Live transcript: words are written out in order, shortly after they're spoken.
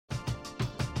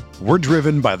We're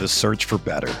driven by the search for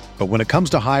better. But when it comes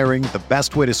to hiring, the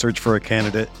best way to search for a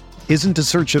candidate isn't to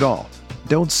search at all.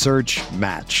 Don't search,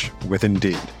 match with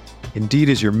Indeed. Indeed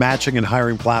is your matching and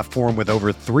hiring platform with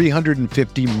over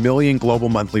 350 million global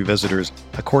monthly visitors,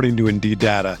 according to Indeed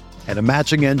data, and a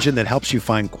matching engine that helps you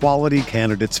find quality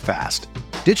candidates fast.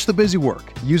 Ditch the busy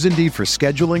work. Use Indeed for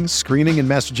scheduling, screening, and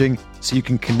messaging so you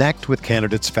can connect with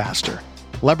candidates faster.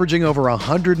 Leveraging over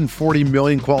 140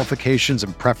 million qualifications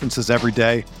and preferences every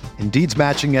day, Indeed's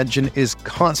matching engine is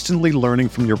constantly learning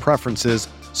from your preferences,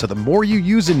 so the more you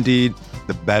use Indeed,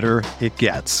 the better it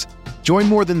gets. Join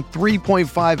more than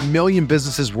 3.5 million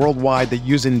businesses worldwide that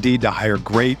use Indeed to hire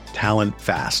great talent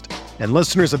fast. And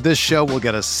listeners of this show will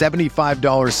get a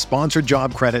 $75 sponsored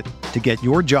job credit to get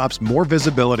your jobs more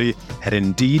visibility at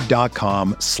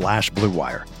Indeed.com/Blue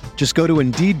Wire. Just go to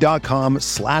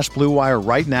Indeed.com/Blue Wire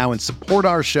right now and support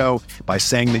our show by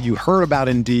saying that you heard about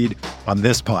Indeed on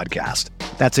this podcast.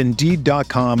 That's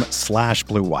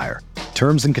Indeed.com/Blue Wire.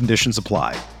 Terms and conditions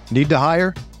apply. Need to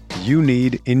hire? You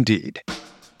need Indeed.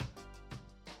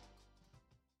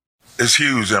 It's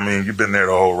huge. I mean, you've been there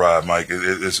the whole ride, Mike.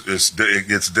 It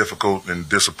gets difficult and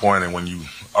disappointing when you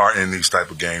are in these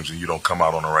type of games and you don't come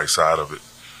out on the right side of it.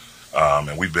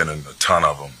 And we've been in a ton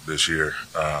of them this year,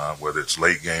 whether it's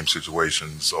late game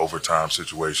situations, overtime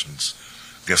situations,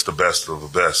 against the best of the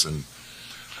best. And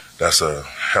that's a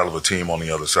hell of a team on the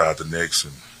other side, the Knicks,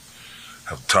 and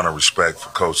have a ton of respect for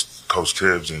Coach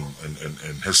Tibbs and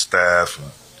his staff. And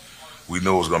we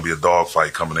knew it was going to be a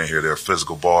dogfight coming in here. They're a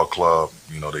physical ball club.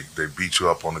 You know, they beat you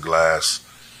up on the glass.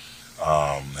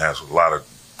 Has a lot of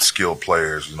skilled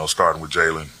players, you know, starting with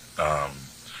Jalen.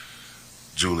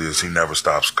 Julius, he never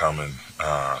stops coming.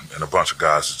 And a bunch of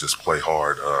guys that just play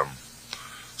hard.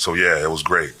 So, yeah, it was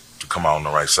great to come out on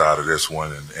the right side of this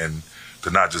one and to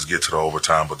not just get to the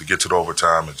overtime, but to get to the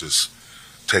overtime and just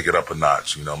take it up a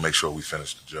notch, you know, make sure we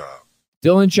finish the job.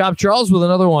 Dylan Chop Charles with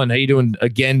another one. How you doing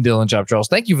again, Dylan Chop Charles?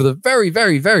 Thank you for the very,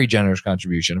 very, very generous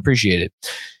contribution. Appreciate it.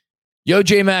 Yo,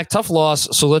 J-Mac, tough loss.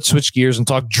 So let's switch gears and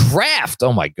talk draft.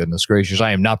 Oh, my goodness gracious.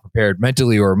 I am not prepared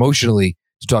mentally or emotionally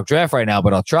to talk draft right now,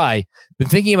 but I'll try. Been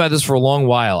thinking about this for a long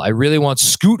while. I really want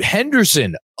Scoot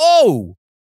Henderson. Oh,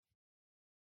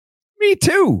 me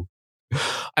too.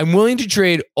 I'm willing to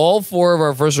trade all 4 of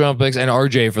our first round picks and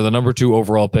RJ for the number 2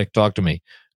 overall pick. Talk to me.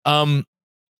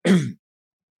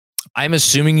 I'm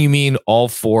assuming you mean all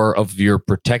 4 of your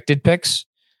protected picks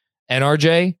and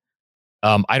RJ.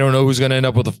 I don't know who's going to end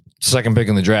up with the second pick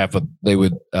in the draft, but they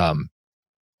would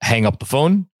hang up the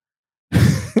phone.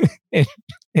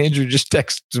 Andrew just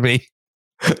texted me.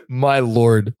 My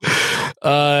Lord.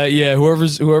 Yeah,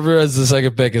 whoever has the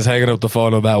second pick is hanging up the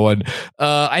phone on that one.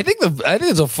 I think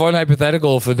it's a fun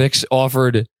hypothetical if the Knicks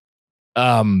offered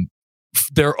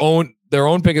their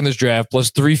own pick in this draft plus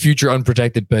 3 future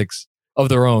unprotected picks of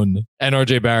their own and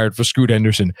RJ Barrett for Scoot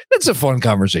Henderson. That's a fun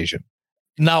conversation.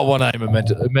 Not one I'm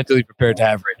mentally prepared to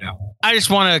have right now. I just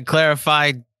want to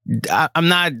clarify. I'm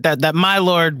not that my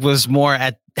Lord was more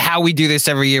at how we do this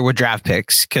every year with draft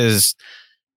picks. Cause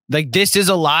like, this is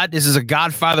a lot. This is a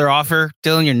Godfather offer.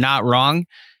 Dylan, you're not wrong.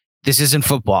 This isn't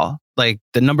football. Like,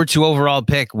 the number 2 overall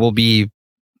pick will be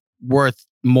worth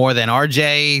more than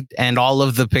RJ and all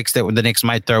of the picks that the Knicks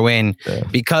might throw in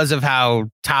because of how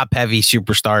top heavy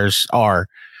superstars are.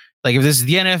 Like, if this is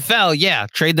the NFL, yeah,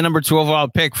 trade the number 2 overall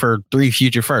pick for 3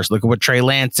 future firsts. Look at what Trey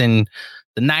Lance and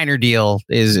the Niner deal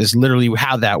is literally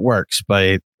how that works.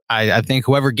 But I think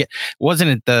whoever wasn't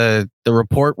it the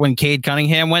report when Cade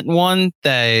Cunningham went and won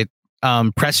that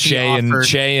Preston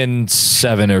Shea and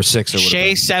 7 or 6 or whatever.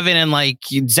 Shea 7 and like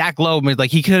Zach Lowe, like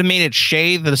he could have made it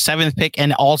Shea the 7th pick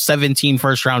and all 17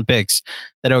 first round picks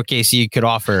that OKC could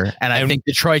offer. And I think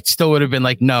Detroit still would have been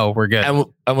like, no, we're good. And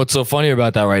what's so funny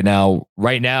about that right now,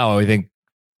 I think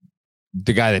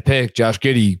the guy they picked, Josh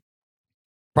Giddey,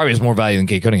 probably has more value than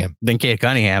Cade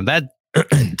Cunningham. That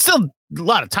still a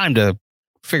lot of time to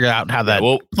figure out how that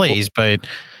plays, but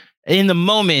in the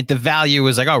moment, the value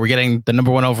is like, oh, we're getting the number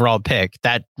 1 overall pick.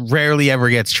 That rarely ever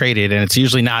gets traded, and it's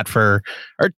usually not for,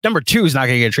 or number 2 is not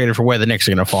going to get traded for where the Knicks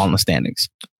are going to fall in the standings.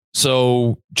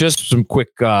 So just some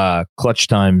quick clutch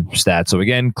time stats. So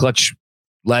again, clutch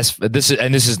less. This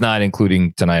is not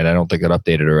including tonight. I don't think it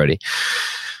updated already.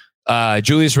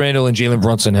 Julius Randle and Jalen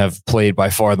Brunson have played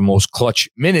by far the most clutch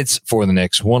minutes for the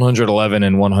Knicks, 111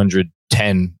 and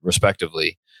 110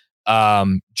 respectively.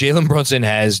 Jalen Brunson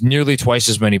has nearly twice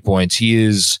as many points. He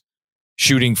is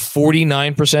shooting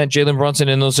 49% Jalen Brunson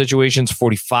in those situations,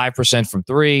 45% from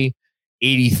 3,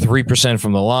 83%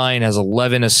 from the line, has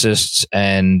 11 assists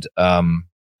and 3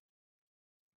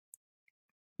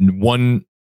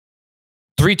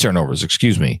 turnovers,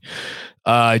 excuse me.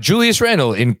 Julius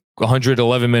Randle, in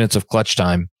 111 minutes of clutch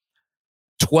time.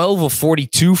 12 of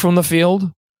 42 from the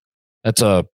field. That's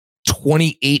a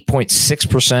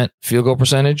 28.6% field goal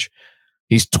percentage.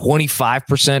 He's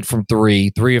 25% from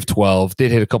 3 of 12.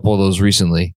 Did hit a couple of those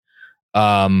recently.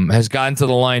 Has gotten to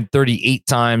the line 38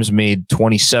 times, made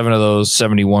 27 of those,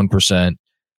 71%.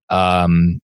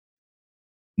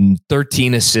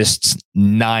 13 assists,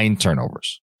 9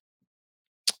 turnovers.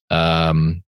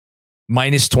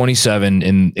 Minus 27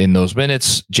 in those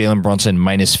minutes. Jalen Brunson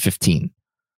minus 15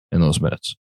 in those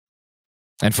minutes.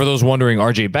 And for those wondering,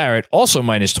 RJ Barrett also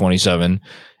minus 27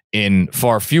 in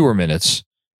far fewer minutes,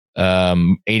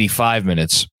 85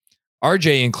 minutes.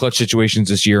 RJ in clutch situations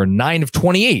this year, 9 of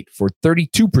 28 for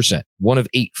 32%, 1 of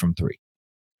 8 from 3.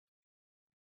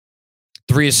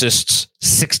 3 assists,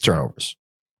 6 turnovers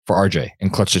for RJ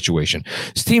in clutch situation.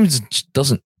 His team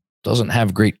doesn't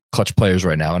have great clutch players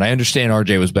right now, and I understand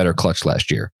RJ was better clutch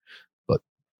last year, but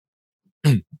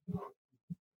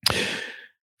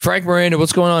Frank Miranda,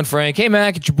 what's going on, Frank? Hey,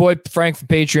 Mac, it's your boy Frank from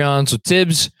Patreon. So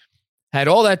Tibbs had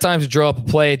all that time to draw up a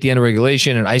play at the end of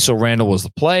regulation, and ISO Randall was the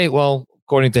play. Well,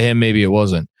 according to him, maybe it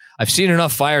wasn't. I've seen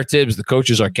enough fire Tibbs. The coach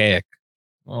is archaic.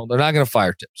 Well, they're not going to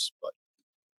fire Tibbs, but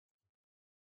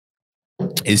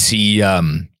is he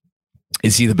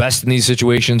the best in these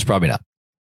situations? Probably not.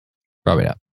 Probably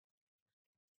not.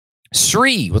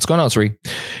 Sri, what's going on, Sri?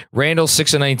 Randall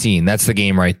 6 of 19. That's the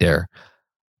game right there.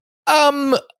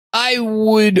 I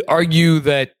would argue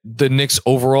that the Knicks'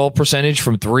 overall percentage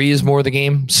from 3 is more of the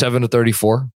game, 7 to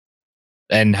 34,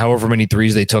 and however many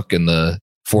threes they took in the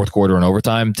fourth quarter and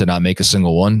overtime to not make a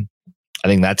single one. I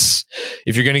think that's,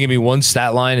 if you're going to give me one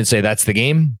stat line and say that's the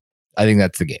game, I think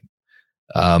that's the game.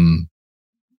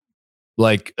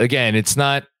 Like, again, it's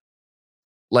not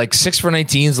like 6 for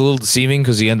 19 is a little deceiving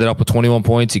because he ended up with 21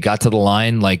 points. He got to the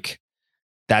line. Like,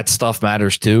 that stuff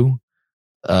matters too.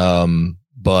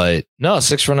 But no,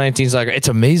 6 for 19 is like, it's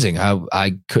amazing how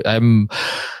I'm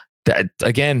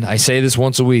say this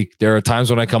once a week. There are times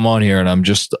when I come on here and I'm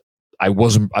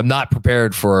not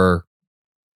prepared for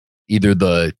either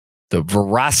the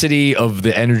veracity of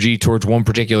the energy towards one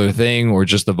particular thing or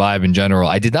just the vibe in general.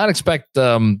 I did not expect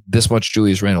this much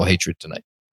Julius Randle hatred tonight.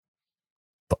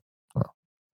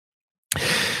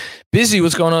 Busy,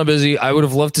 what's going on, Busy? I would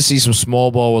have loved to see some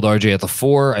small ball with RJ at the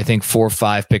 4. I think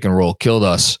 4-5 pick and roll killed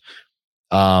us.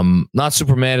 Not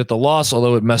super mad at the loss,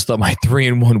 although it messed up my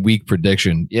 3-1 week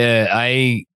prediction. Yeah,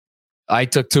 I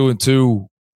took 2-2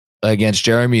 against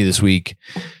Jeremy this week,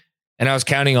 and I was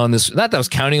counting on this. Not that I was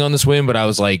counting on this win, but I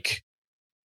was like,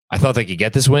 I thought they could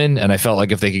get this win, and I felt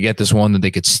like if they could get this one, that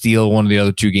they could steal one of the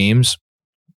other 2 games.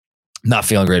 Not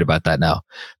feeling great about that now,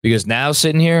 because now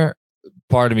sitting here,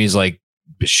 part of me is like,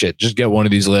 shit, just get one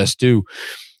of these last 2.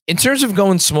 In terms of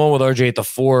going small with RJ at the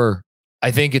 4, I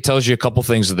think it tells you a couple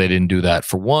things that they didn't do that.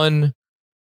 For one,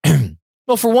 I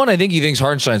think he thinks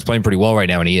Hartenstein's playing pretty well right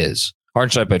now, and he is.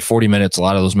 Hartenstein played 40 minutes. A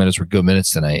lot of those minutes were good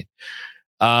minutes tonight.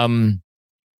 I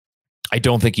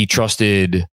don't think he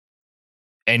trusted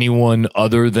anyone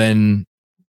other than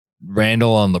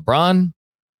Randall on LeBron.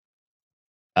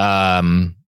 I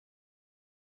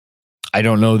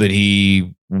don't know that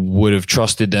he would have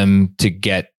trusted them to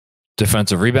get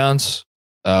defensive rebounds.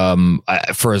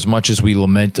 For as much as we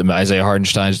lament Isaiah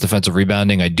Hartenstein's defensive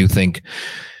rebounding, I do think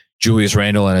Julius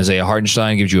Randle and Isaiah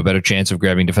Hartenstein gives you a better chance of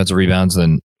grabbing defensive rebounds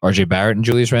than RJ Barrett and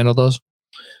Julius Randle does.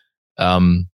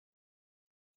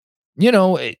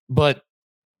 But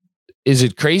is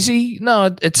it crazy?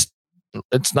 No, it's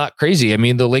not crazy. I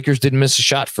mean, the Lakers didn't miss a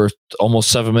shot for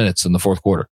almost 7 minutes in the fourth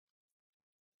quarter.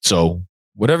 So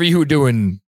whatever you were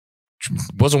doing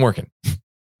wasn't working,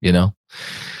 So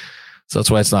that's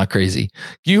why it's not crazy.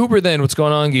 Guy Huber, then, what's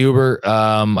going on, Guy Huber?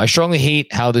 I strongly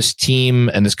hate how this team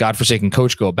and this godforsaken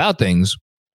coach go about things.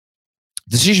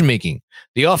 Decision-making,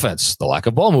 the offense, the lack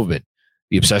of ball movement,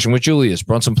 the obsession with Julius,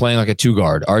 Brunson playing like a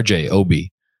 2-guard, RJ,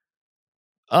 Obi.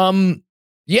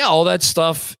 Yeah, all that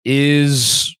stuff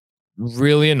is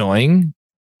really annoying.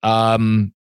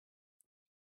 The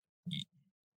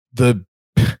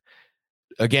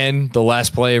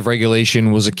last play of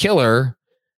regulation was a killer.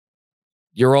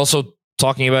 You're also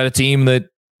talking about a team that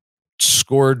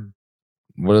scored.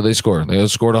 What did they score? They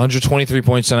scored 123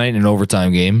 points tonight in an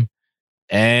overtime game,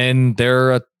 and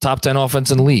they're a top 10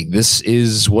 offense in the league. This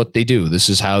is what they do. This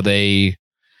is how they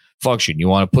function. You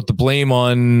want to put the blame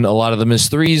on a lot of the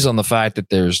missed threes on the fact that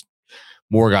there's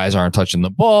more guys aren't touching the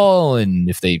ball, and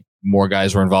if more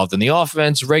guys were involved in the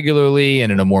offense regularly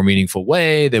and in a more meaningful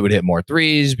way, they would hit more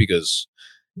threes because,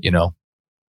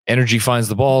 energy finds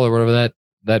the ball or whatever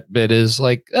that bit is.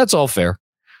 Like, that's all fair.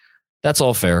 That's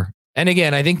all fair. And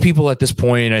again, I think people at this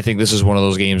point, I think this is one of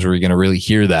those games where you're going to really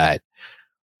hear that.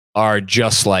 are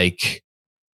just like,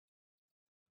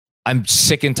 I'm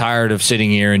sick and tired of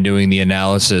sitting here and doing the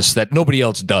analysis that nobody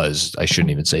else does. I shouldn't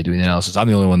even say doing the analysis. I'm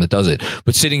the only one that does it.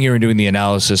 But sitting here and doing the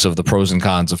analysis of the pros and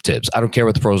cons of Tibbs. I don't care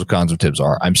what the pros and cons of Tibbs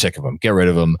are. I'm sick of them. Get rid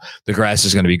of them. The grass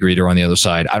is going to be greener on the other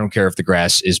side. I don't care if the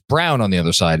grass is brown on the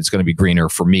other side. It's going to be greener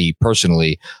for me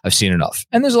personally. I've seen enough.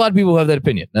 And there's a lot of people who have that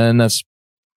opinion. And that's,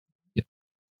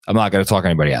 I'm not going to talk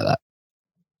anybody out of that.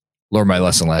 Learned my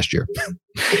lesson last year.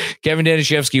 Kevin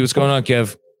Danishevsky, what's going on,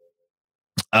 Kev?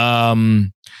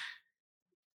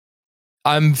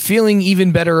 I'm feeling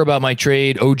even better about my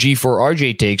trade OG for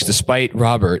RJ takes, despite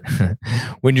Robert.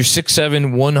 When your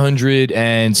 6'7",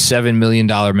 $107 million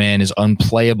man is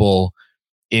unplayable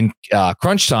in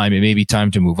crunch time, it may be time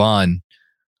to move on.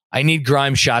 I need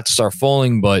Grimes' shot to start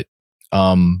falling, but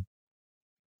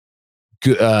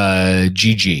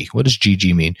GG. What does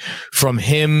GG mean? From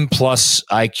him plus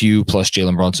IQ plus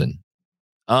Jalen Brunson.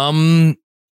 I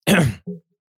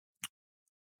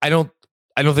don't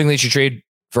think they should trade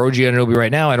for OG Anunoby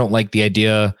right now. I don't like the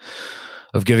idea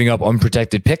of giving up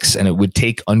unprotected picks, and it would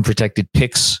take unprotected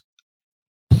picks,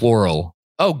 plural.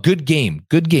 Oh, good game.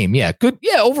 Good game. Yeah, good.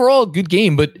 Yeah, overall, good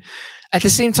game. But at the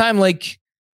same time, like,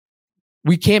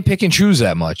 we can't pick and choose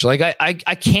that much. Like,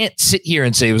 I can't sit here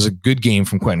and say it was a good game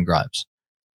from Quentin Grimes.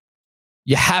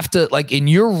 You have to, like,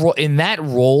 in that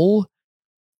role,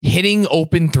 hitting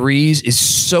open threes is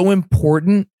so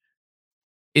important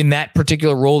in that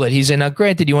particular role that he's in. Now,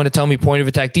 granted, you want to tell me point of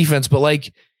attack defense, but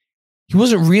like, he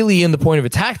wasn't really in the point of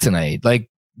attack tonight. Like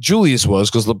Julius was,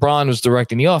 because LeBron was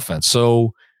directing the offense.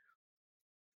 So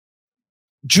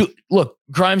look,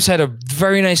 Grimes had a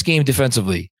very nice game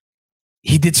defensively.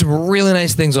 He did some really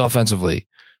nice things offensively.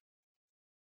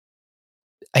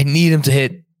 I need him to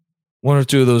hit one or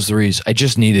two of those threes. I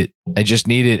just need it.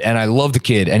 And I love the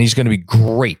kid, and he's going to be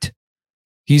great.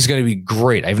 He's going to be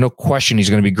great. I have no question he's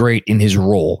going to be great in his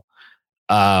role.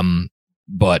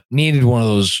 But needed one of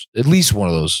those, at least one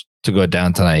of those, to go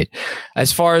down tonight.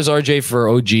 As far as RJ for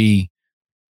OG,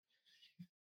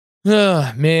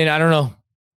 man, I don't know.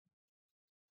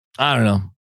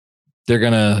 They're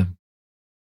gonna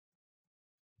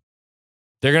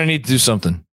need to do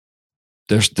something.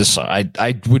 There's this.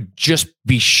 I would just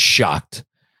be shocked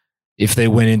if they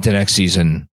went into next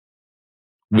season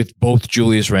with both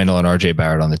Julius Randle and RJ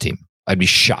Barrett on the team. I'd be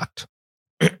shocked.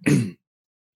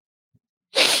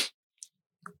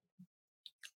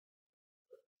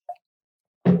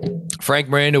 Frank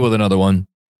Miranda with another one.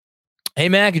 Hey,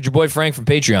 Mac, it's your boy Frank from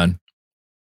Patreon.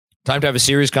 Time to have a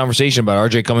serious conversation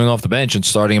about RJ coming off the bench and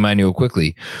starting Emmanuel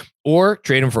quickly, or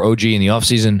trade him for OG in the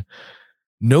offseason.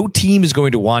 No team is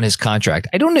going to want his contract.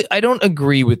 I don't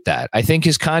agree with that. I think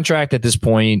his contract at this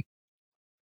point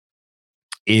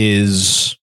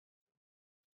is...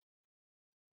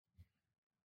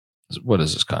 What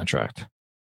is his contract?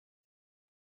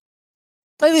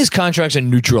 I think his contract's a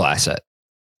neutral asset.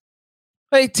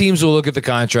 I think teams will look at the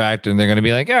contract and they're going to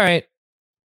be like, all right,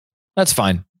 that's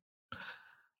fine.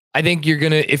 I think you're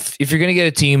going to, if you're going to get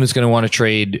a team that's going to want to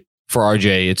trade for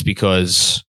RJ, it's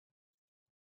because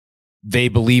they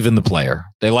believe in the player.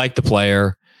 They like the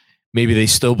player. Maybe they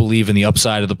still believe in the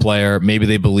upside of the player. Maybe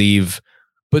they believe,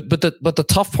 but the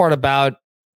tough part about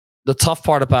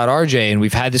RJ, and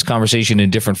we've had this conversation in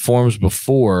different forms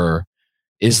before,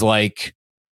 is like,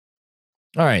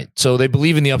 all right, so they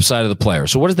believe in the upside of the player.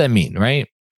 So what does that mean, right?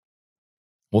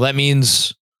 Well, that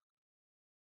means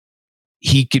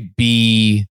he could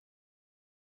be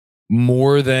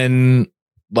more than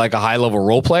like a high-level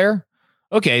role player.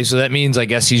 Okay, so that means I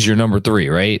guess he's your number 3,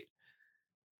 right?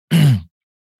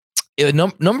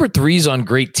 Number 3s on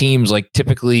great teams like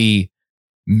typically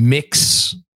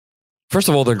mix. First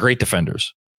of all, they're great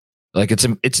defenders. Like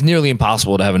it's nearly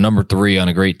impossible to have a number 3 on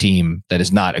a great team that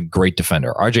is not a great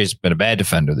defender. RJ's been a bad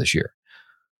defender this year.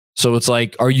 So it's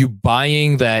like, are you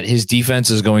buying that his defense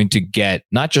is going to get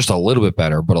not just a little bit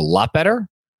better, but a lot better?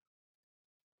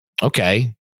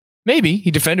 Okay. Maybe. He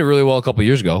defended really well a couple of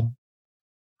years ago.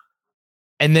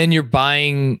 And then you're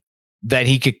buying that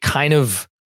he could kind of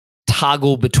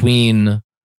toggle between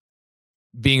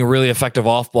being a really effective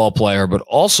off-ball player, but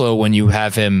also when you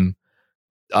have him,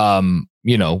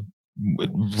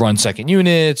 run second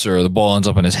units, or the ball ends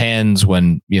up in his hands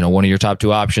when, one of your top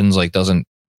 2 options like doesn't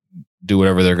do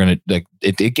whatever they're going to, like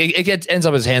it ends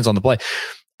up in his hands on the play.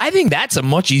 I think that's a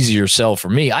much easier sell for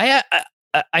me. I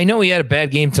know he had a bad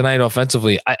game tonight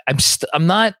offensively.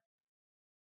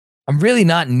 I'm really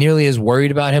not nearly as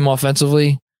worried about him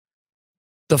offensively.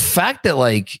 The fact that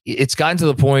like it's gotten to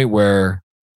the point where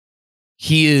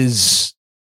he is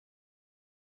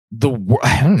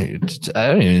I don't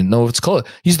even know if it's close.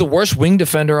 He's the worst wing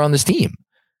defender on this team.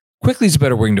 Quickly's a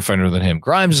better wing defender than him.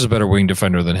 Grimes is a better wing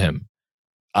defender than him.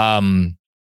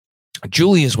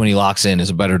 Julius, when he locks in, is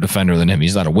a better defender than him.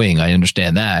 He's not a wing. I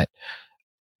understand that.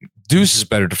 Deuce is a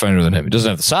better defender than him. He doesn't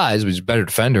have the size, but he's a better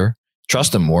defender.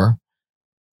 Trust him more.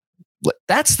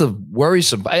 That's the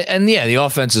worrisome. And yeah, the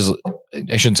offense is,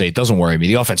 I shouldn't say it doesn't worry me.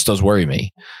 The offense does worry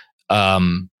me.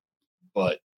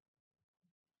 But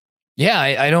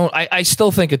yeah, I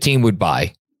still think a team would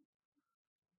buy.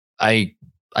 I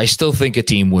still think a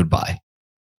team would buy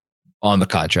on the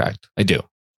contract. I do.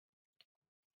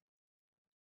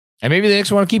 And maybe the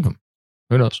Knicks want to keep him.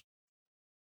 Who knows?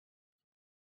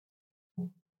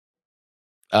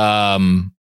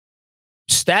 Stats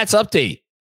update.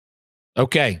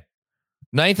 Okay.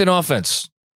 9th in offense.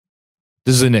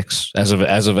 This is the Knicks as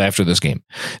of after this game.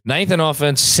 9th in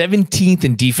offense, 17th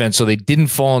in defense. So they didn't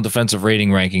fall in defensive rating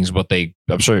rankings, but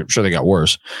I'm sure they got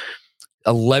worse.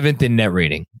 11th in net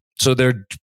rating. So they're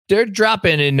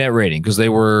dropping in net rating because they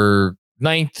were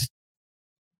 9th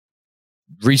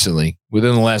recently.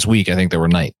 Within the last week, I think they were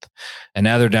 9th. And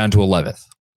now they're down to 11th.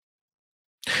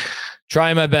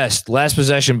 Trying my best. Last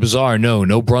possession, bizarre.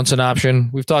 No Brunson option.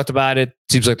 We've talked about it.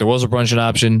 Seems like there was a Brunson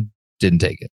option. Didn't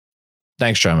take it.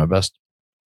 Thanks, trying my best.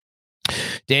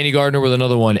 Danny Gardner with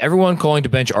another one. Everyone calling to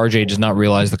bench RJ does not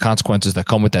realize the consequences that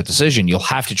come with that decision. You'll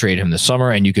have to trade him this summer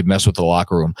and you could mess with the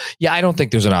locker room. Yeah, I don't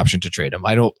think there's an option to trade him.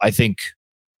 I think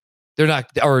they're not,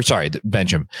 or sorry,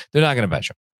 bench him. They're not going to bench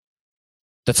him.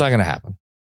 That's not going to happen.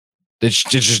 It's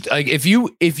just like if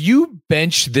you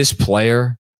bench this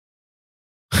player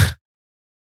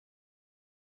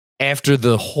after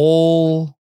the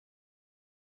whole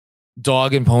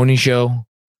dog and pony show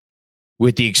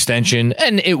with the extension,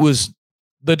 and it was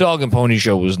the dog and pony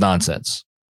show was nonsense.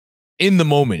 In the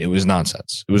moment, it was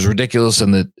nonsense. It was ridiculous,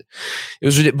 and it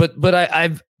was. But I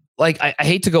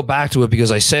hate to go back to it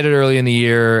because I said it early in the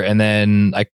year, and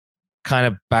then I kind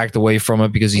of backed away from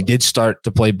it because he did start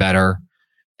to play better,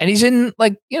 and he's in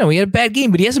he had a bad game,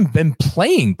 but he hasn't been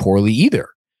playing poorly either.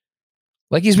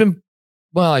 Like he's been.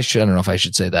 Well, I don't know if I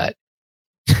should say that.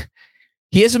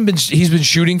 He's been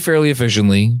shooting fairly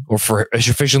efficiently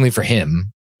efficiently for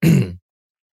him.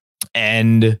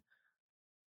 And,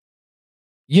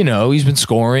 he's been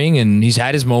scoring and he's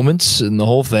had his moments and the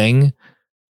whole thing.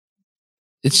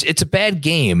 It's a bad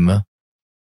game.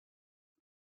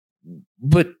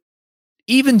 But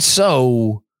even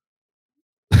so,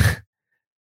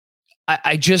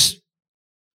 I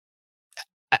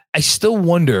still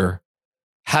wonder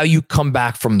how you come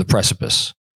back from the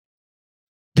precipice.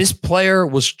 This player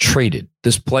was traded.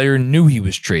 This player knew he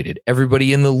was traded.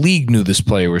 Everybody in the league knew this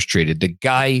player was traded. The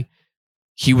guy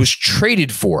he was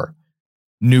traded for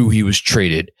knew he was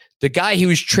traded. The guy he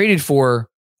was traded for,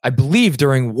 I believe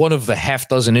during one of the half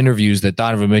dozen interviews that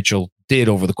Donovan Mitchell did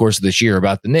over the course of this year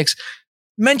about the Knicks,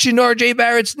 mentioned RJ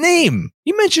Barrett's name.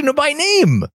 He mentioned him by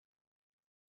name.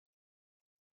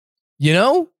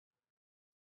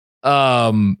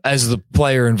 As the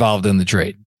player involved in the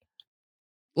trade.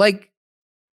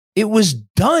 It was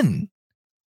done.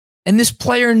 And this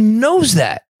player knows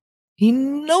that. He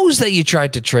knows that you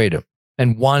tried to trade him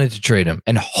and wanted to trade him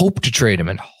and hoped to trade him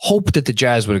and hoped that the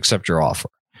Jazz would accept your offer.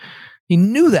 He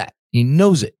knew that. He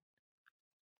knows it.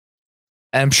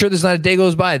 And I'm sure there's not a day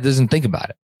goes by that doesn't think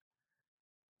about it.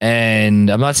 And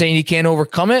I'm not saying he can't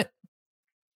overcome it,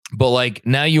 but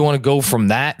now you want to go from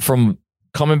that, from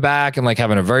coming back and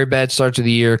having a very bad start to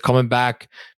the year, coming back,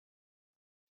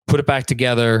 put it back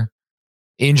together,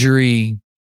 injury,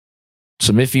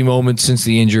 some iffy moments since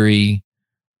the injury,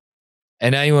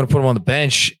 and now you want to put him on the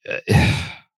bench.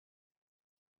 It's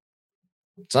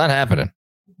not happening.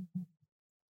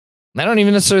 I don't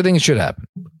even necessarily think it should happen.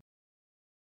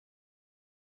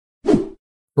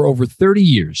 For over 30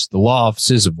 years, the law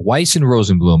offices of Weiss and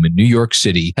Rosenblum in New York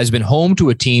City has been home to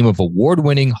a team of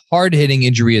award-winning, hard-hitting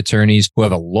injury attorneys who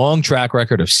have a long track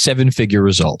record of seven-figure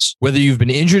results. Whether you've been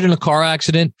injured in a car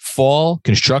accident, fall,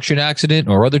 construction accident,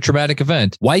 or other traumatic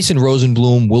event, Weiss and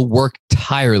Rosenblum will work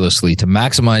tirelessly to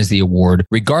maximize the award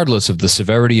regardless of the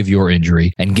severity of your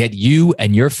injury and get you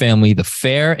and your family the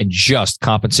fair and just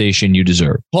compensation you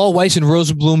deserve. Call Weiss and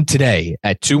Rosenblum today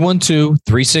at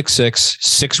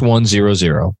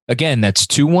 212-366-6100. Again, that's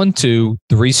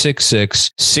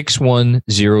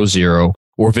 212-366-6100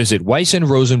 or visit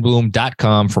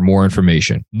weissandrosenblum.com for more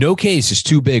information. No case is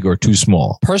too big or too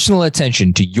small. Personal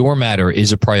attention to your matter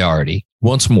is a priority.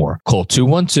 Once more, call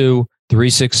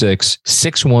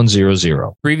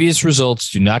 212-366-6100. Previous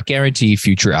results do not guarantee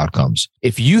future outcomes.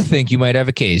 If you think you might have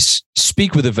a case,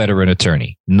 speak with a veteran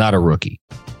attorney, not a rookie.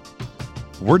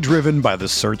 We're driven by the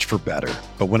search for better.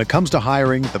 But when it comes to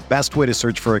hiring, the best way to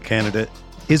search for a candidate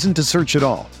isn't to search at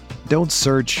all. Don't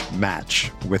search,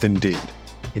 match with Indeed.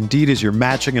 Indeed is your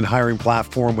matching and hiring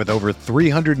platform with over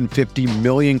 350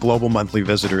 million global monthly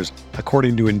visitors,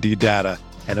 according to Indeed data,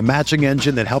 and a matching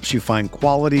engine that helps you find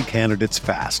quality candidates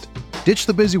fast. Ditch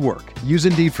the busy work. Use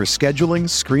Indeed for scheduling,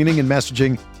 screening, and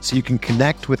messaging so you can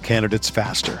connect with candidates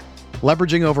faster.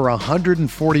 Leveraging over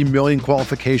 140 million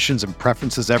qualifications and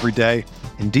preferences every day,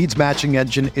 Indeed's matching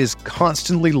engine is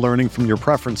constantly learning from your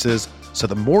preferences, so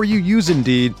the more you use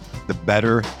Indeed, the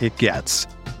better it gets.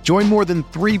 Join more than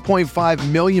 3.5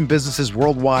 million businesses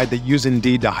worldwide that use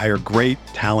Indeed to hire great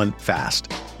talent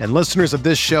fast. And listeners of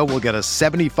this show will get a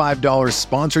 $75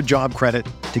 sponsored job credit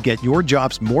to get your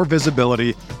jobs more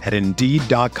visibility at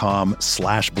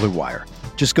Indeed.com/Blue Wire.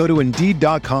 Just go to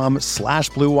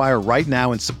Indeed.com/Blue Wire right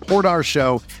now and support our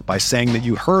show by saying that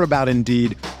you heard about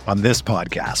Indeed on this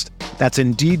podcast. That's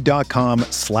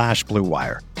Indeed.com/Blue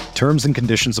Wire. Terms and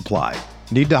conditions apply.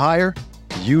 Need to hire?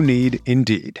 You need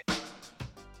Indeed.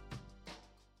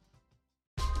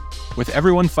 With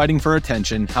everyone fighting for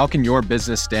attention, how can your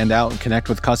business stand out and connect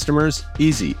with customers?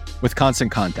 Easy, with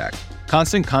Constant Contact.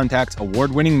 Constant Contact's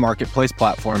award-winning marketplace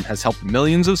platform has helped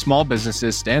millions of small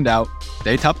businesses stand out,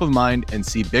 stay top of mind, and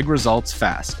see big results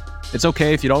fast. It's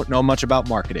okay if you don't know much about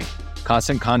marketing.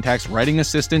 Constant Contact's writing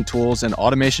assistant tools and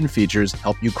automation features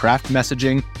help you craft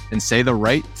messaging and say the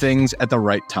right things at the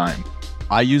right time.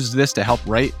 I use this to help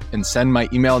write and send my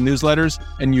email newsletters,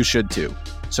 and you should too.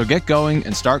 So get going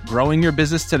and start growing your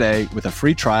business today with a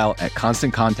free trial at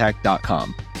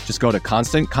ConstantContact.com. Just go to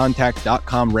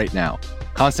ConstantContact.com right now.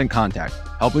 Constant Contact,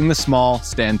 helping the small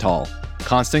stand tall.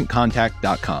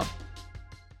 ConstantContact.com.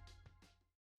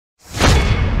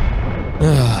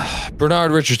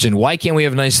 Bernard Richardson, why can't we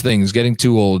have nice things? Getting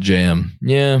too old, JM.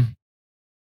 Yeah,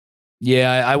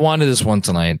 I wanted this one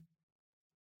tonight.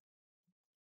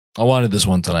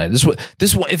 This one.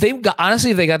 If they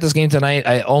got this game tonight,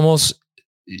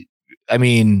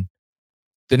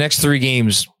 the next three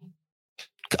games,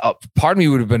 part of me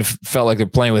would have felt like they're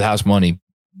playing with house money.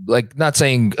 Like, not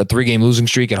saying a 3-game losing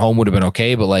streak at home would have been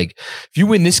okay, but like, if you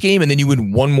win this game and then you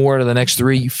win one more out of the next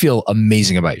 3, you feel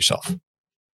amazing about yourself.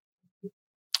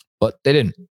 But they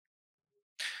didn't.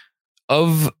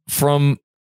 From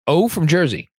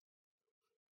Jersey.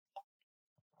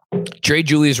 Trade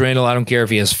Julius Randle. I don't care if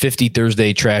he has 50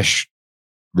 Thursday trash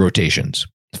rotations.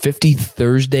 50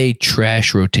 Thursday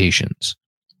trash rotations.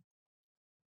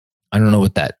 I don't know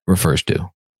what that refers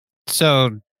to.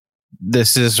 So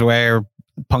this is where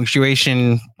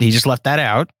punctuation, he just left that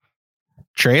out.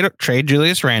 Trade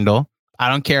Julius Randle. I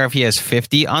don't care if he has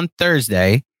 50 on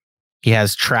Thursday. He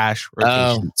has trash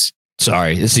rotations.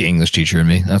 Sorry, this is the English teacher in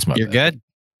me. That's my You're bad. good.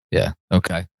 Yeah.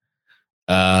 Okay.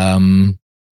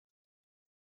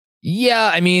 Yeah,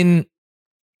 I mean,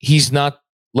 he's not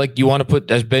like, you want to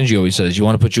put, as Benji always says, you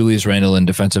want to put Julius Randle in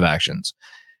defensive actions.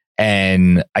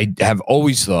 And I have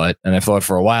always thought, and I've thought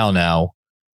for a while now,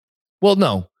 well,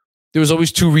 no, there was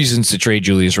always 2 reasons to trade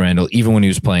Julius Randle, even when he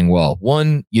was playing well.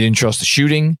 One, you didn't trust the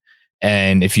shooting.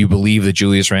 And if you believe that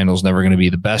Julius Randle is never going to be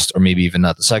the best, or maybe even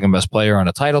not the second best player on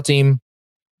a title team,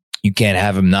 you can't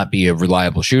have him not be a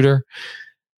reliable shooter.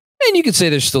 And you could say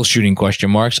there's still shooting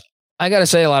question marks. I got to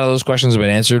say, a lot of those questions have been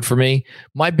answered for me.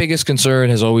 My biggest concern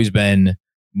has always been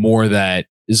more that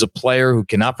is a player who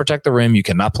cannot protect the rim. You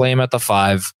cannot play him at the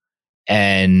 5.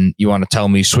 And you want to tell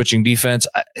me switching defense?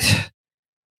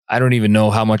 I don't even know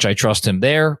how much I trust him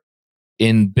there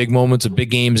in big moments of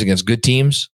big games against good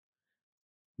teams.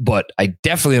 But I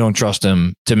definitely don't trust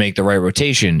him to make the right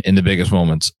rotation in the biggest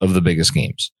moments of the biggest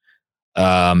games.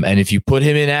 And if you put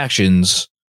him in actions,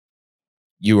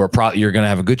 you're going to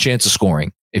have a good chance of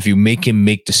scoring if you make him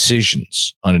make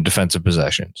decisions on a defensive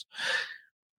possessions.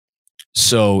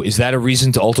 So is that a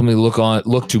reason to ultimately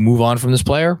look to move on from this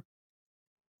player?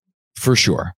 For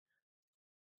sure.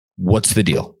 What's the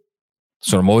deal?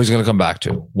 So I'm always going to come back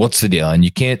to what's the deal? And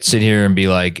you can't sit here and be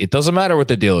like, it doesn't matter what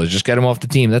the deal is. Just get him off the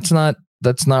team. That's not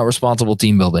responsible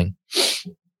team building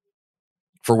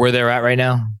for where they're at right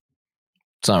now.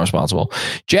 It's not responsible.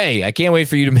 Jay, I can't wait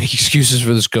for you to make excuses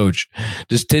for this coach.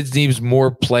 Does Tibbs need more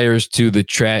players Did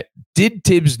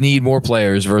Tibbs need more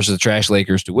players versus the trash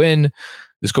Lakers to win?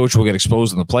 This coach will get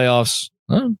exposed in the playoffs.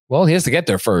 Well, he has to get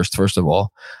there first of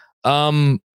all.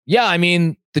 Yeah, I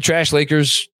mean, the trash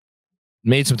Lakers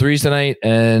made some threes tonight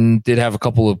and did have a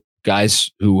couple of guys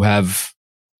who have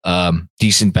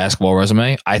decent basketball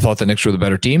resume. I thought the Knicks were the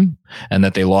better team and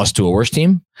that they lost to a worse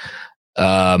team.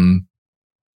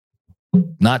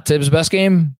 Not Tibbs' best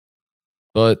game,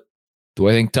 but do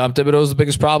I think Tom Thibodeau is the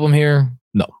biggest problem here?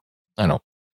 No, I don't.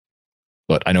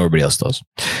 But I know everybody else does.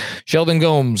 Sheldon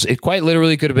Gomes, it quite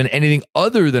literally could have been anything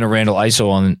other than a Randle ISO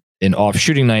on an off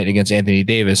shooting night against Anthony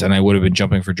Davis, and I would have been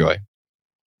jumping for joy.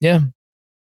 Yeah.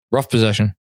 Rough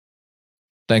possession.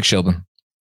 Thanks, Sheldon.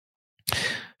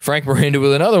 Frank Miranda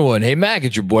with another one. Hey, Mac,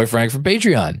 it's your boy Frank from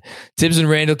Patreon. Tibbs and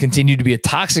Randall continue to be a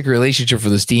toxic relationship for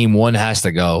this team. One has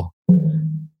to go.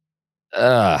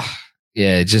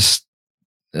 Yeah, just,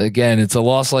 again, it's a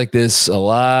loss like this. A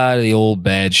lot of the old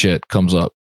bad shit comes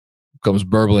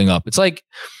burbling up. It's like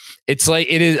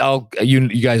it is.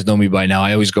 You guys know me by now.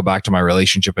 I always go back to my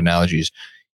relationship analogies.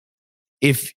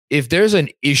 If there's an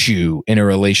issue in a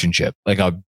relationship, like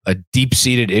a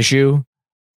deep-seated issue,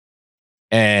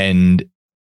 and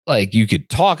like you could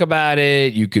talk about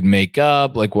it, you could make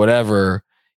up, like whatever,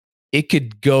 you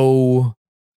could go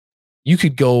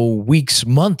weeks,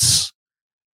 months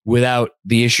without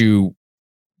the issue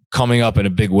coming up in a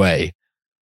big way.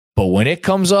 But when it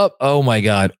comes up, oh my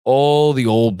God, all the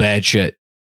old bad shit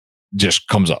just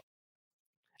comes up.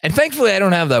 And thankfully, I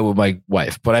don't have that with my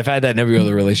wife, but I've had that in every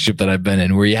other relationship that I've been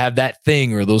in, where you have that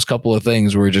thing or those couple of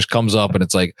things where it just comes up and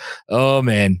it's like, oh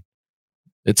man,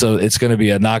 it's going to be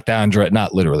a knockdown,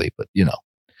 not literally, but you know,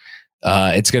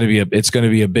 it's going to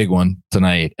be a big one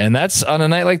tonight. And that's on a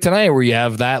night like tonight where you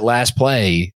have that last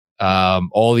play.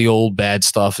 All the old bad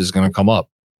stuff is going to come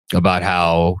up about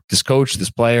how this coach,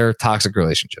 this player, toxic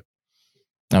relationship.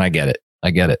 And I get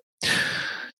it.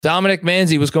 Dominic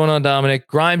Manzi, what's going on, Dominic?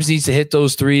 Grimes needs to hit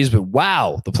those threes, but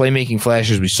wow, the playmaking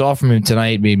flashes we saw from him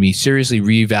tonight made me seriously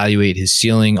reevaluate his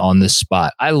ceiling on this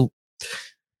spot. I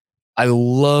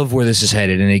love where this is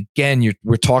headed. And again,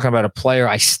 we're talking about a player.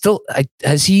 I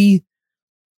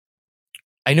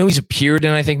know he's appeared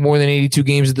in, I think, more than 82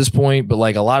 games at this point, but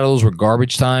like a lot of those were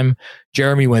garbage time.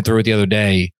 Jeremy went through it the other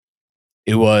day.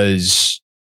 It was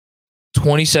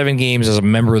 27 games as a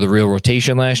member of the real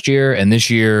rotation last year. And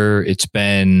this year it's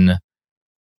been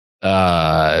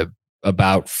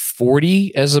about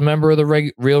 40 as a member of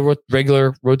the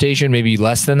regular rotation, maybe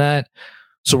less than that.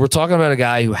 So we're talking about a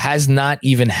guy who has not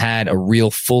even had a real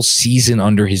full season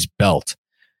under his belt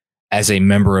as a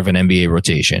member of an NBA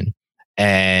rotation.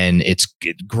 And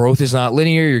growth is not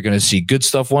linear. You're going to see good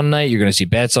stuff one night. You're going to see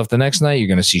bad stuff the next night. You're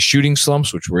going to see shooting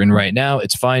slumps, which we're in right now.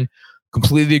 It's fine.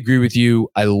 Completely agree with you.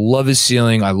 I love his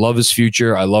ceiling. I love his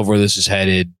future. I love where this is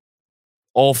headed.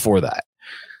 All for that.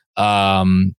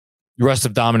 The rest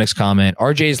of Dominic's comment,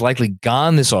 RJ is likely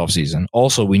gone this offseason.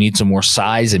 Also, we need some more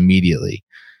size immediately.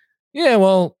 Yeah,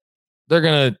 well, they're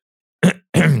going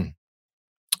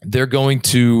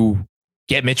to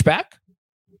get Mitch back.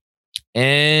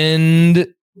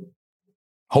 And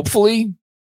hopefully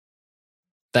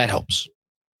that helps.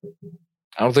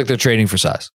 I don't think they're trading for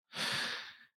size.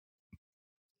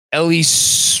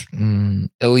 LEUC,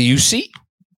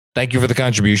 thank you for the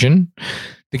contribution.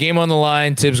 The game on the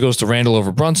line, Tibbs goes to Randall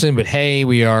over Brunson, but hey,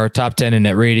 we are top 10 in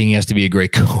net rating. He has to be a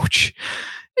great coach.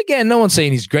 Again, no one's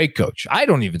saying he's a great coach. I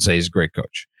don't even say he's a great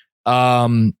coach.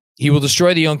 He will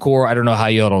destroy the young core. I don't know how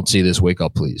y'all don't see this. Wake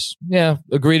up, please. Yeah,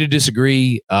 agree to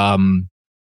disagree. That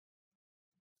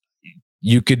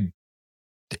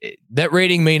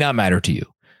rating may not matter to you.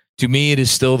 To me, it is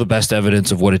still the best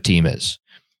evidence of what a team is,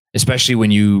 especially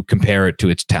when you compare it to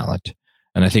its talent.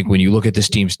 And I think when you look at this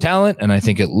team's talent, and I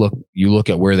think you look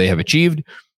at where they have achieved,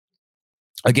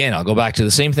 again, I'll go back to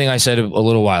the same thing I said a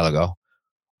little while ago.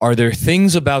 Are there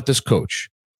things about this coach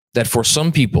that for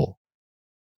some people,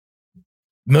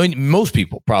 most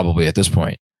people probably at this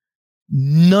point,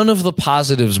 none of the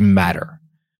positives matter?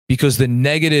 Because the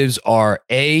negatives are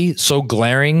A, so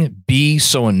glaring, B,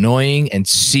 so annoying, and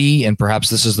C, and perhaps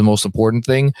this is the most important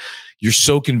thing, you're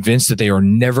so convinced that they are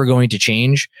never going to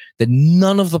change that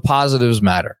none of the positives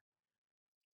matter.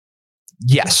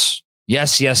 Yes.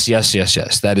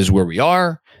 That is where we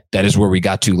are. That is where we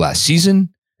got to last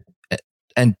season.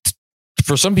 And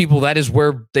for some people, that is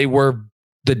where they were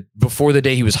before the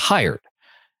day he was hired.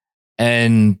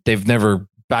 And they've never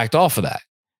backed off of that.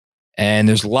 And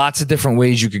there's lots of different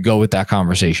ways you could go with that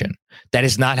conversation. That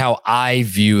is not how I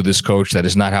view this coach. That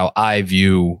is not how I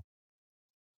view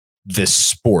this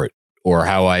sport or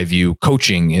how I view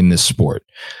coaching in this sport.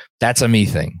 That's a me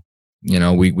thing. You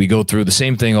know, we go through the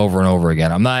same thing over and over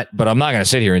again. I'm not going to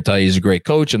sit here and tell you he's a great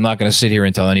coach. I'm not going to sit here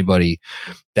and tell anybody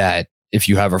that if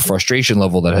you have a frustration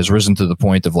level that has risen to the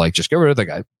point of like, just get rid of the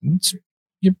guy. It's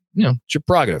your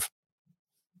prerogative.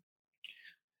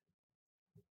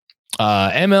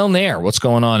 ML Nair, what's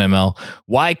going on, ML?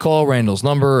 Why call Randall's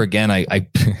number again?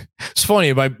 It's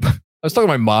funny. I was talking to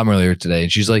my mom earlier today,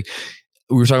 and she's like,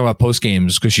 we were talking about post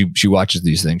games because she watches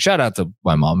these things. Shout out to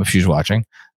my mom if she's watching.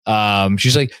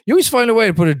 She's like, you always find a way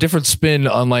to put a different spin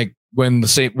on like when the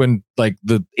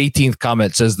 18th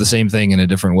comment says the same thing in a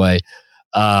different way.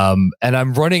 And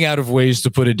I'm running out of ways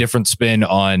to put a different spin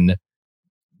on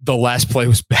the last play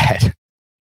was bad.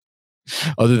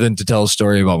 Other than to tell a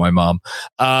story about my mom.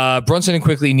 Brunson and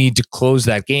Quickley need to close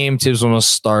that game. Tibbs must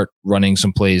start running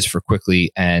some plays for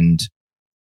Quickley and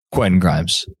Quentin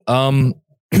Grimes. I'll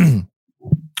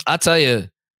tell you,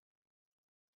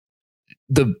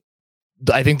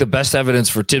 I think the best evidence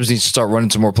for Tibbs needs to start running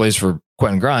some more plays for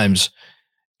Quentin Grimes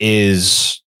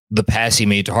is the pass he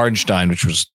made to Hartenstein, which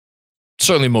was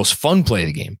certainly the most fun play of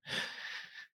the game.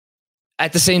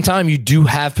 At the same time, you do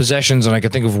have possessions, and I can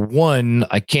think of one.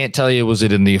 I can't tell you, was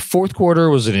it in the fourth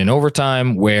quarter? Was it in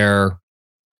overtime where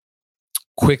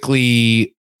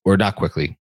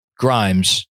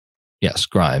Grimes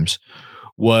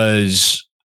was,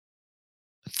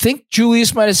 I think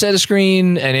Julius might have set a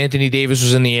screen and Anthony Davis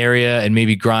was in the area, and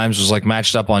maybe Grimes was like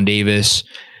matched up on Davis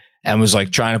and was like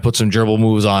trying to put some dribble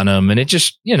moves on him. And it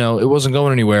just, it wasn't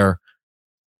going anywhere.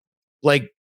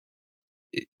 Like,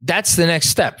 that's the next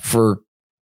step for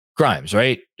Grimes,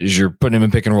 right? Is you're putting him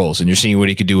in pick and rolls and you're seeing what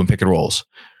he could do in pick and rolls.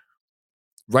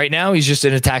 Right now, he's just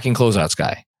an attacking closeouts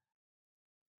guy.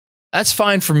 That's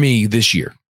fine for me this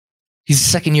year. He's a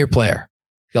second-year player.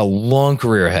 He's got a long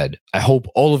career ahead. I hope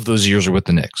all of those years are with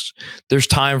the Knicks. There's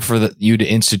time for you to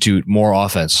institute more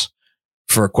offense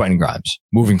for Quentin Grimes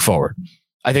moving forward.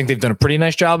 I think they've done a pretty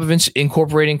nice job of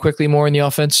incorporating Quickley more in the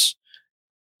offense.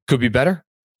 Could be better,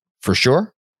 for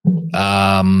sure.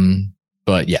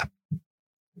 But yeah.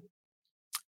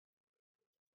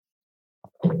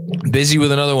 Busy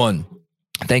with another one.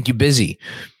 Thank you, Busy.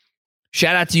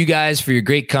 Shout out to you guys for your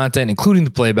great content, including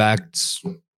the playback. It's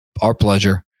our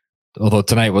pleasure. Although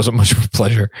tonight wasn't much of a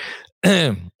pleasure.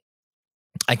 I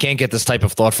can't get this type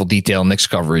of thoughtful detail Knicks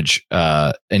coverage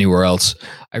anywhere else.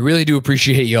 I really do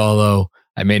appreciate y'all, though.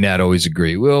 I may not always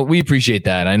agree. Well, we appreciate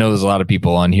that. I know there's a lot of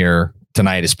people on here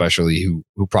tonight, especially who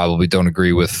probably don't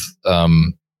agree with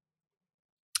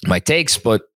my takes,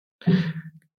 but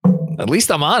at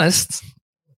least I'm honest.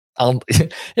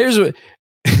 Here's what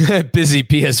Busy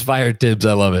PS Fire Tibbs.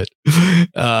 I love it.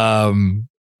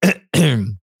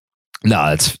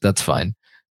 No, that's fine.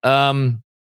 I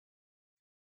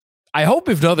hope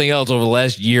if nothing else over the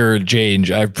last year and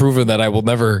change, I've proven that I will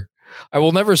never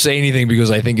say anything because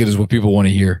I think it is what people want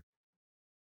to hear.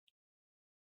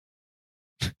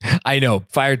 I know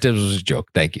Fire Tibbs was a joke.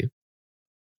 Thank you.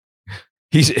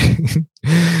 He's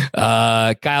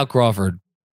Kyle Crawford.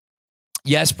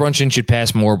 Yes, Brunson should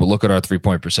pass more, but look at our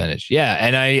 3-point percentage. Yeah,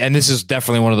 and this is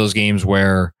definitely one of those games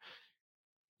where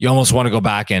you almost want to go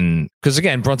back and, because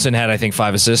again, Brunson had, I think,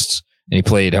 5 assists and he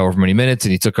played however many minutes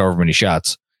and he took however many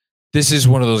shots. This is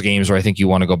one of those games where I think you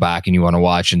want to go back and you want to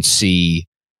watch and see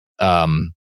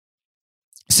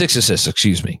 6 assists,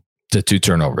 to 2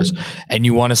 turnovers. And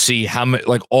you want to see how many,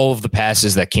 like all of the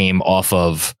passes that came off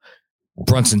of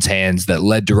Brunson's hands that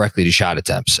led directly to shot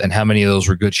attempts and how many of those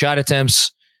were good shot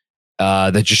attempts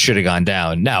that just should have gone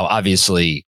down. Now,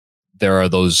 obviously, there are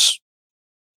those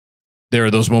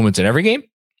moments in every game,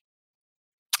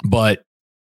 but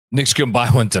Knicks couldn't buy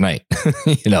one tonight,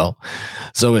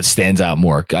 so it stands out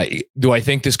more. Do I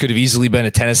think this could have easily been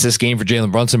a 10 assist game for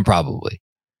Jalen Brunson? Probably.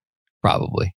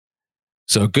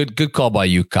 So good call by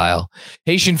you, Kyle.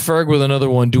 Haitian Ferg with another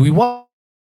one. Do we want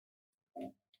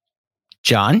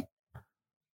John?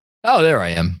 Oh, there I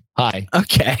am. Hi.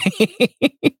 Okay.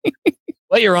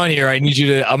 While you're on here, I'm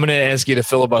going to ask you to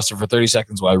filibuster for 30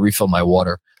 seconds while I refill my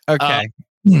water. Okay.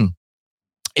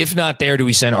 If not there, do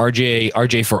we send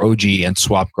RJ for OG and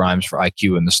swap Grimes for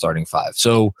IQ in the starting 5?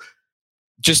 So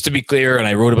just to be clear, and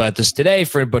I wrote about this today,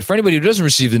 but for anybody who doesn't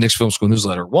receive the Knicks Film School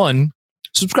newsletter, 1,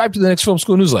 subscribe to the Knicks Film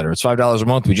School newsletter. It's $5 a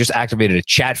month. We just activated a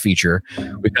chat feature.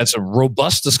 We've had some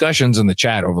robust discussions in the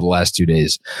chat over the last 2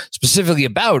 days, specifically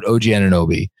about OG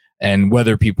Anunoby and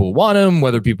whether people want him,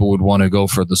 whether people would want to go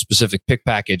for the specific pick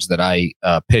package that I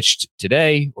pitched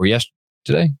today or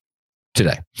yesterday.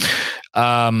 Today.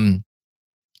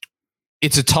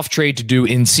 It's a tough trade to do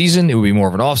in season. It would be more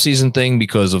of an off-season thing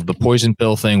because of the poison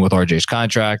pill thing with RJ's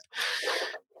contract.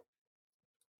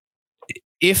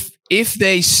 If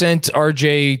they sent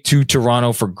RJ to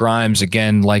Toronto for Grimes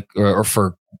again, or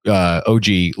for OG,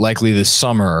 likely this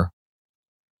summer,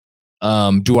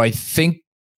 do I think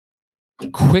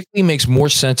Quickley makes more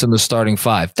sense in the starting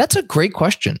 5? That's a great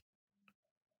question.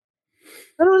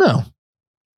 I don't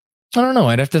know.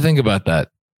 I'd have to think about that.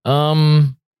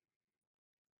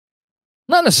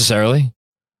 Not necessarily,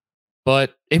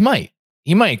 but it might.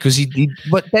 He might, because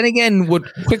but then again, what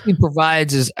Quickley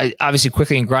provides is obviously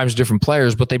Quickley and Grimes are different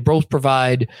players, but they both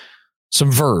provide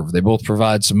some verve. They both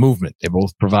provide some movement. They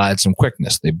both provide some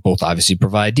quickness. They both obviously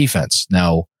provide defense.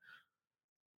 Now,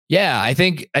 Yeah, I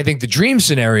think the dream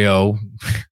scenario,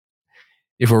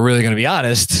 if we're really going to be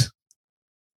honest,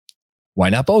 why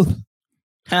not both?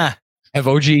 Huh. Have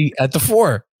OG at the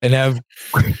 4 and have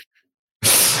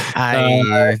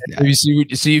maybe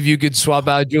see if you could swap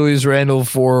out Julius Randle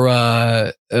for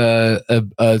a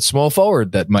small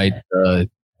forward that might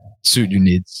suit your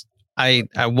needs. I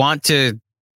want to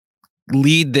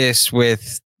lead this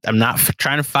with, I'm not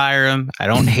trying to fire him. I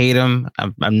don't hate him.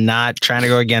 I'm not trying to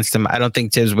go against him. I don't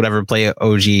think Tibbs would ever play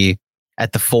OG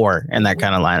at the 4 in that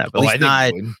kind of lineup. At least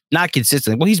not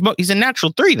consistent. Well, he's a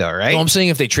natural 3 though, right? Well, I'm saying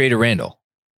if they traded Randle.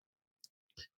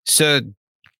 So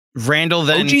Randle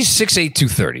then OG's 6'8",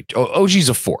 230. OG's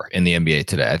a 4 in the NBA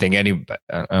today. I think I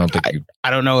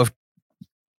don't know if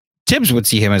Tibbs would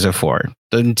see him as a 4.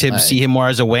 Doesn't Tibbs see him more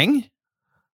as a wing?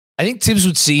 I think Tibbs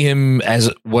would see him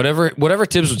as whatever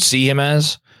Tibbs would see him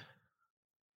as.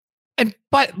 And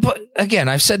but again,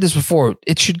 I've said this before.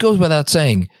 It should go without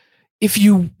saying, if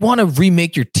you want to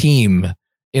remake your team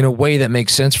in a way that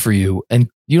makes sense for you, and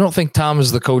you don't think Tom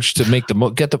is the coach to make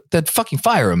then fucking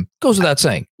fire him. Goes without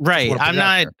saying. Right. I'm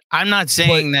not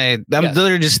saying that. I'm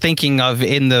literally just thinking of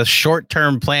in the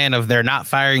short-term plan of they're not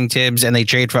firing Tibbs and they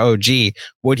trade for OG.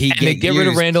 Would he get rid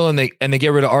of Randle and they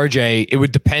get rid of RJ? It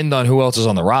would depend on who else is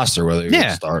on the roster whether you're going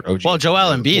to start OG. Well,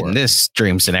 Joel Embiid in this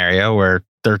dream scenario where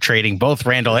they're trading both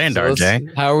Randle and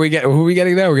RJ. Who are we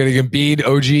getting now? We're getting Embiid,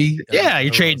 OG. Yeah, you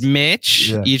trade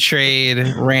Mitch, you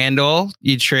trade Randle,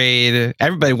 you trade.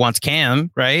 Everybody wants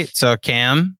Cam, right? So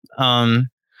Cam. No,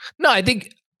 I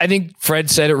think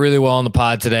Fred said it really well on the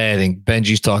pod today. I think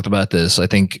Benji's talked about this. I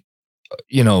think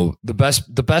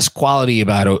the best quality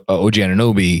about OG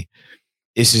Anunoby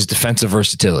is his defensive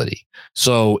versatility.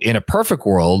 So in a perfect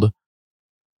world,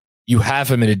 you have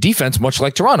him in a defense much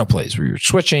like Toronto plays, where you're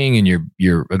switching and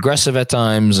you're aggressive at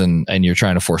times and you're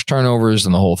trying to force turnovers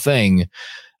and the whole thing.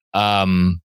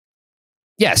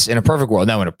 Yes, in a perfect world.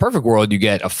 Now, in a perfect world, you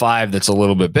get a 5 that's a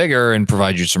little bit bigger and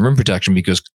provides you some rim protection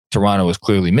because Toronto is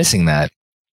clearly missing that.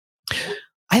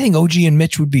 I think OG and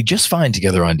Mitch would be just fine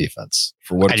together on defense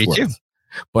for what it's worth. Too.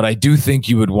 But I do think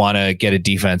you would want to get a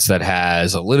defense that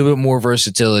has a little bit more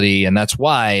versatility, and that's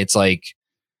why it's like,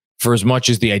 for as much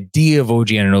as the idea of OG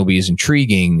Anunoby is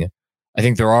intriguing, I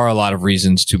think there are a lot of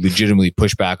reasons to legitimately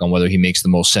push back on whether he makes the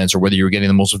most sense or whether you're getting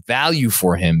the most value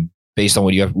for him based on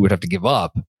what you would have to give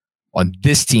up on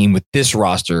this team with this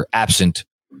roster, absent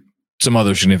some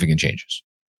other significant changes.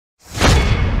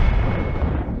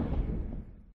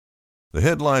 The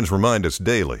headlines remind us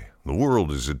daily the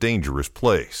world is a dangerous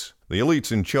place. The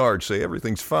elites in charge say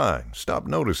everything's fine. Stop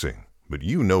noticing. But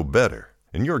you know better.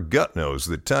 And your gut knows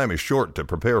that time is short to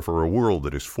prepare for a world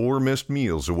that is 4 missed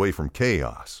meals away from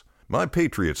chaos. My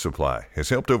Patriot Supply has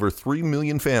helped over 3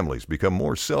 million families become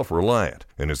more self-reliant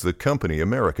and is the company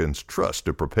Americans trust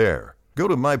to prepare. Go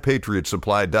to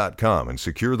MyPatriotSupply.com and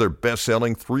secure their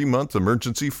best-selling 3-month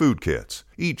emergency food kits.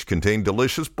 Each contain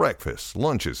delicious breakfasts,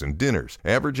 lunches, and dinners,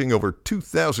 averaging over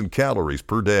 2,000 calories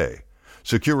per day.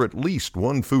 Secure at least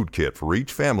 1 food kit for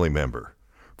each family member.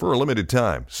 For a limited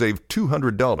time, save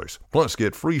 $200, plus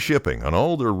get free shipping on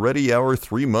all their Ready Hour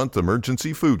 3-month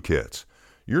emergency food kits.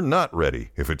 You're not ready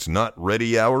if it's not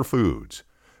Ready Hour Foods.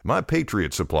 My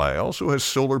Patriot Supply also has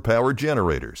solar power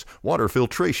generators, water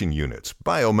filtration units,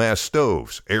 biomass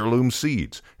stoves, heirloom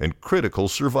seeds, and critical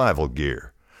survival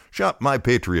gear. Shop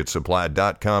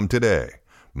MyPatriotSupply.com today.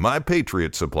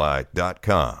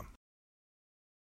 MyPatriotSupply.com.